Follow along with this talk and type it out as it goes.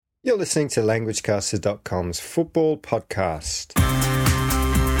You're listening to LanguageCaster.com's football podcast.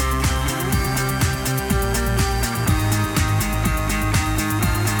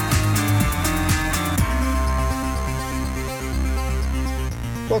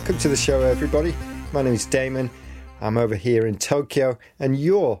 Welcome to the show, everybody. My name is Damon. I'm over here in Tokyo, and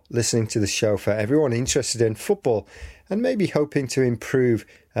you're listening to the show for everyone interested in football and maybe hoping to improve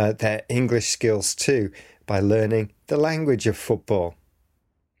their English skills too by learning the language of football.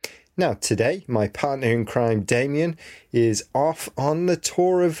 Now, today, my partner in crime, Damien, is off on the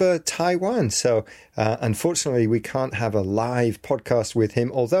tour of Taiwan. So, unfortunately, we can't have a live podcast with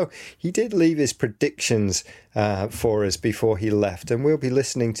him, although he did leave his predictions for us before he left. And we'll be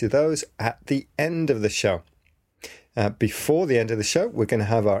listening to those at the end of the show. Before the end of the show, we're going to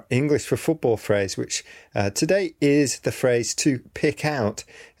have our English for football phrase, which today is the phrase to pick out.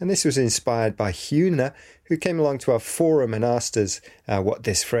 And this was inspired by Huna, who came along to our forum and asked us what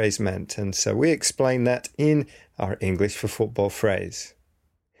this phrase meant. And so we explained that in our English for football phrase.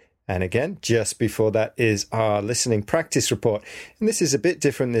 And again, just before that is our listening practice report. And this is a bit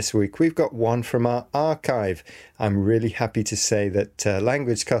different this week. We've got one from our archive. I'm really happy to say that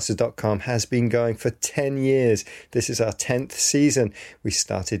LanguageCaster.com has been going for 10 years. This is our 10th season. We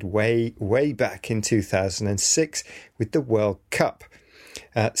started way back in 2006 with the World Cup.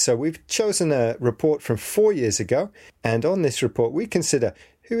 So we've chosen a report from 4 years ago. And on this report, we consider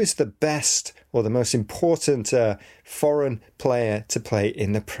who is the best or the most important foreign player to play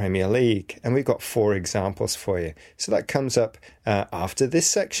in the Premier League. And we've got 4 examples for you. So that comes up after this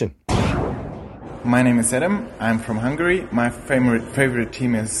section. My name is Adam. I'm from Hungary. My favorite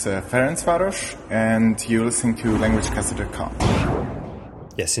team is Ferencváros, and you're listening to LanguageCaster.com.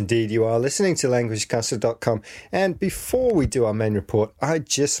 Yes, indeed, you are listening to LanguageCaster.com. And before we do our main report, I'd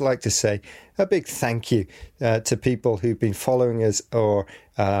just like to say a big thank you to people who've been following us or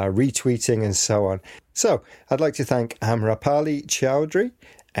retweeting and so on. So I'd like to thank Amrapali Chowdhury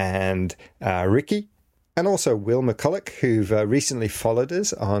and Ricky, and also Will McCulloch, who've recently followed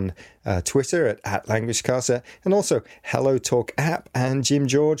us on Twitter at LanguageCaster, and also Hello Talk App and Jim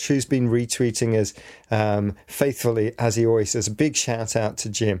George, who's been retweeting us faithfully, as he always does. A big shout out to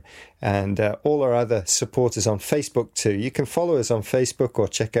Jim and all our other supporters on Facebook too. You can follow us on Facebook or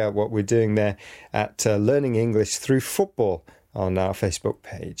check out what we're doing there at Learning English Through Football on our Facebook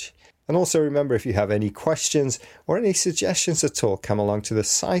page. And also remember, if you have any questions or any suggestions at all, come along to the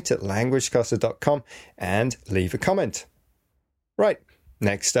site at languagecaster.com and leave a comment. Right,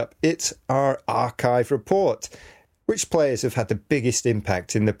 next up, it's our archive report. Which players have had the biggest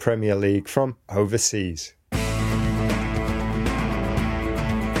impact in the Premier League from overseas?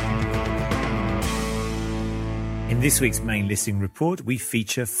 In this week's main listing report, we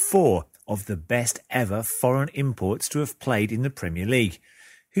feature 4 of the best ever foreign imports to have played in the Premier League.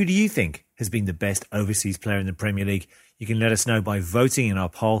 Who do you think has been the best overseas player in the Premier League? You can let us know by voting in our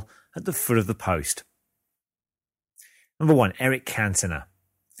poll at the foot of the post. Number 1, Eric Cantona.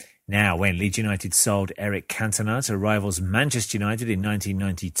 Now, when Leeds United sold Eric Cantona to rivals Manchester United in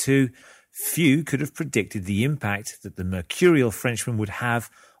 1992, few could have predicted the impact that the mercurial Frenchman would have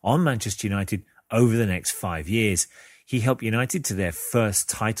on Manchester United over the next 5 years. He helped United to their first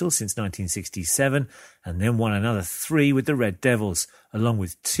title since 1967 and then won another 3 with the Red Devils, along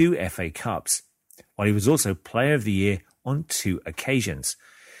with 2 FA Cups, while he was also Player of the Year on 2 occasions.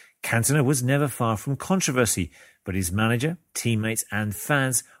 Cantona was never far from controversy, but his manager, teammates and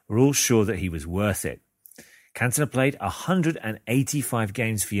fans were all sure that he was worth it. Cantona played 185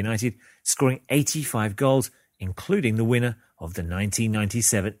 games for United, scoring 85 goals, including the winner of the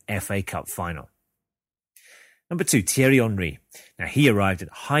 1997 FA Cup final. Number 2, Thierry Henry. Now, he arrived at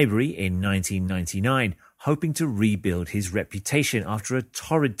Highbury in 1999, hoping to rebuild his reputation after a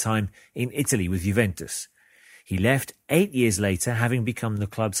torrid time in Italy with Juventus. He left 8 years later, having become the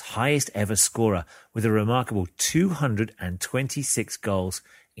club's highest ever scorer with a remarkable 226 goals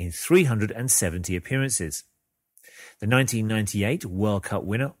in 370 appearances. The 1998 World Cup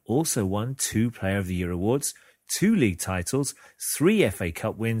winner also won 2 Player of the Year awards, 2 league titles, 3 FA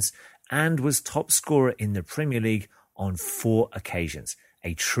Cup wins, and was top scorer in the Premier League on 4 occasions.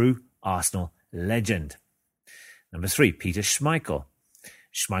 A true Arsenal legend. Number 3, Peter Schmeichel.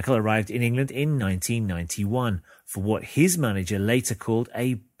 Schmeichel arrived in England in 1991 for what his manager later called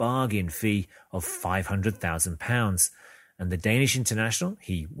a bargain fee of £500,000. And the Danish international,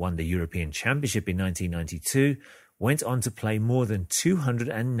 he won the European Championship in 1992, went on to play more than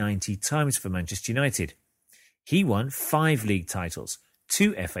 290 times for Manchester United. He won 5 league titles,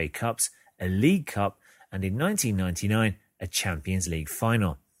 2 FA Cups, a League Cup, and in 1999, a Champions League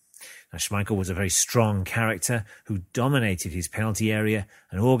final. Now, Schmeichel was a very strong character who dominated his penalty area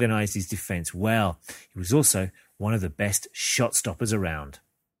and organised his defence well. He was also one of the best shot stoppers around.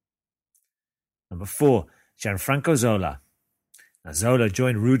 Number 4, Gianfranco Zola. Now, Zola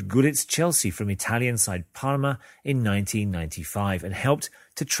joined Ruud Gullit's Chelsea from Italian side Parma in 1995 and helped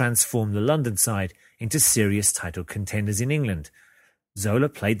to transform the London side into serious title contenders in England. Zola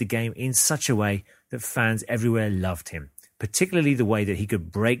played the game in such a way that fans everywhere loved him, particularly the way that he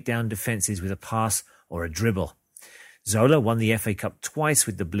could break down defences with a pass or a dribble. Zola won the FA Cup twice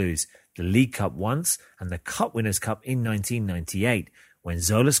with the Blues, the League Cup once and the Cup Winners' Cup in 1998, when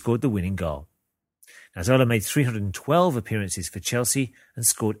Zola scored the winning goal. Now, Zola made 312 appearances for Chelsea and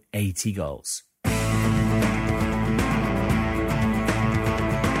scored 80 goals.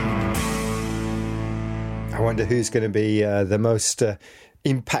 I wonder who's going to be the most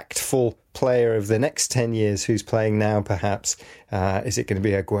impactful player of the next 10 years, who's playing now perhaps. Is it going to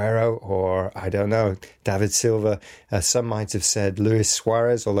be Aguero or, I don't know, David Silva? Some might have said Luis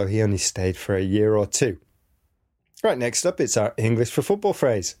Suarez, although he only stayed for a year or two. Right, next up, it's our English for football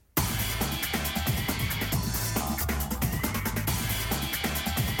phrase.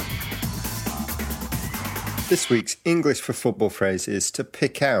 This week's English for football phrase is to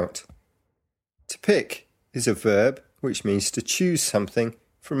pick out. To pick is a verb which means to choose something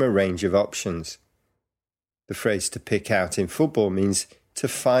from a range of options. The phrase to pick out in football means to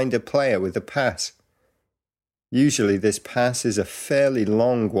find a player with a pass. Usually this pass is a fairly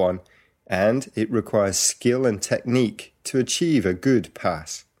long one and it requires skill and technique to achieve a good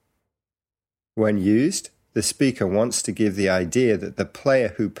pass. When used, the speaker wants to give the idea that the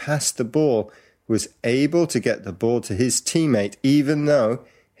player who passed the ball was able to get the ball to his teammate even though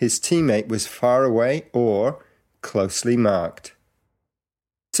his teammate was far away or closely marked.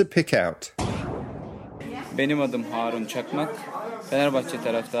 To pick out. Benim adım Harun Çakmak. Fenerbahçe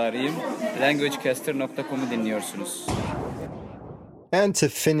taraftarıyım. Languagecaster.com'u dinliyorsunuz. And to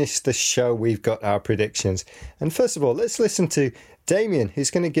finish the show, we've got our predictions. And first of all, let's listen to Damien,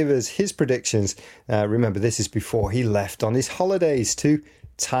 who's going to give us his predictions. Remember, this is before he left on his holidays to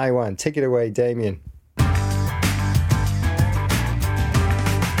Taiwan. Take it away, Damien.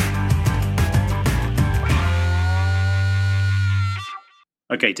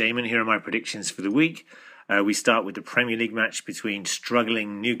 Okay, Damon, here are my predictions for the week. We start with the Premier League match between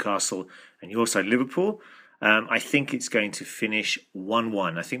struggling Newcastle and your side Liverpool. I think it's going to finish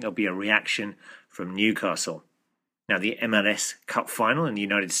 1-1. I think there'll be a reaction from Newcastle. Now, the MLS Cup final in the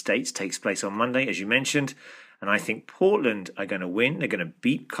United States takes place on Monday, as you mentioned, and I think Portland are going to win. They're going to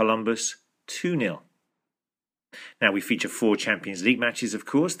beat Columbus 2-0. Now, we feature 4 Champions League matches, of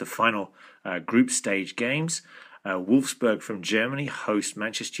course, the final group stage games. Wolfsburg from Germany host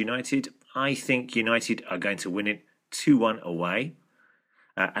Manchester United. I think United are going to win it 2-1 away.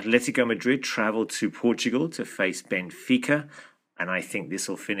 Atletico Madrid travel to Portugal to face Benfica, and I think this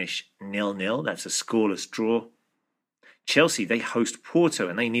will finish 0-0. That's a scoreless draw. Chelsea, they host Porto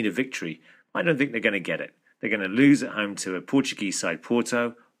and they need a victory. I don't think they're going to get it. They're going to lose at home to a Portuguese side,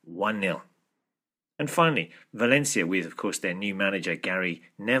 Porto, 1-0. And finally, Valencia with, of course, their new manager, Gary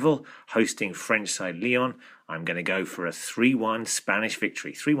Neville, hosting French side Lyon. I'm going to go for a 3-1 Spanish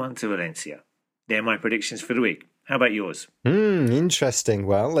victory, 3-1 to Valencia. They're my predictions for the week. How about yours? Interesting.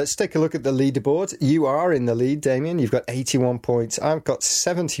 Well, let's take a look at the leaderboard. You are in the lead, Damien. You've got 81 points. I've got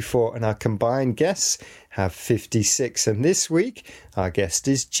 74, and our combined guests have 56. And this week, our guest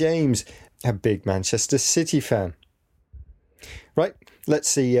is James, a big Manchester City fan. Right, let's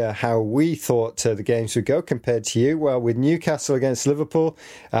see how we thought the games would go compared to you. Well, with Newcastle against Liverpool,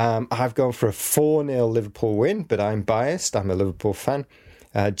 I've gone for a 4-0 Liverpool win, but I'm biased. I'm a Liverpool fan.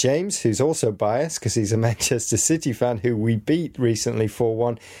 James, who's also biased because he's a Manchester City fan who we beat recently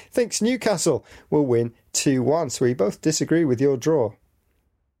 4-1, thinks Newcastle will win 2-1. So we both disagree with your draw.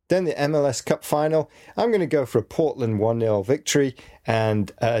 Then the MLS Cup final, I'm going to go for a Portland 1-0 victory.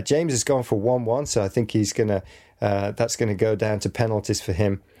 And James has gone for 1-1, so I think he's going to... that's going to go down to penalties for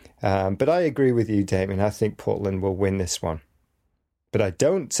him. But I agree with you, Damien. I think Portland will win this one. But I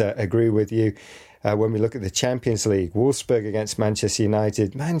don't agree with you when we look at the Champions League. Wolfsburg against Manchester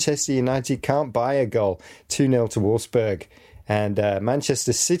United. Manchester United can't buy a goal. 2-0 to Wolfsburg. And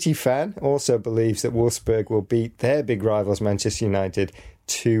Manchester City fan also believes that Wolfsburg will beat their big rivals, Manchester United,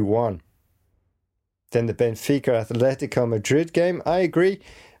 2-1. Then the Benfica Atletico Madrid game. I agree.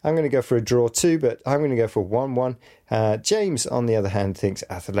 I'm going to go for a draw too, but I'm going to go for 1-1. James, on the other hand, thinks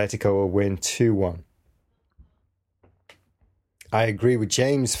Atletico will win 2-1. I agree with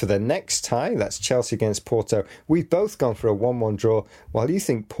James for the next tie. That's Chelsea against Porto. We've both gone for a 1-1 draw, while you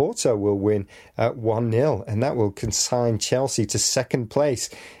think Porto will win at 1-0, and that will consign Chelsea to second place,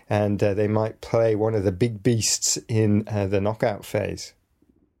 and they might play one of the big beasts in the knockout phase.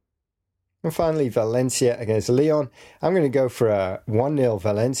 And finally, Valencia against Lyon. I'm going to go for a 1-0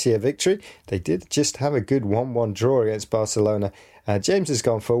 Valencia victory. They did just have a good 1-1 draw against Barcelona. James has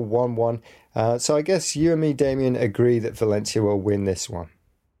gone for 1-1. So I guess you and me, Damien, agree that Valencia will win this one.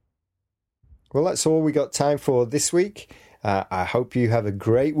 Well, that's all we got time for this week. I hope you have a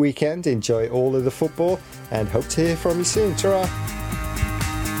great weekend. Enjoy all of the football and hope to hear from you soon. Ta-ra!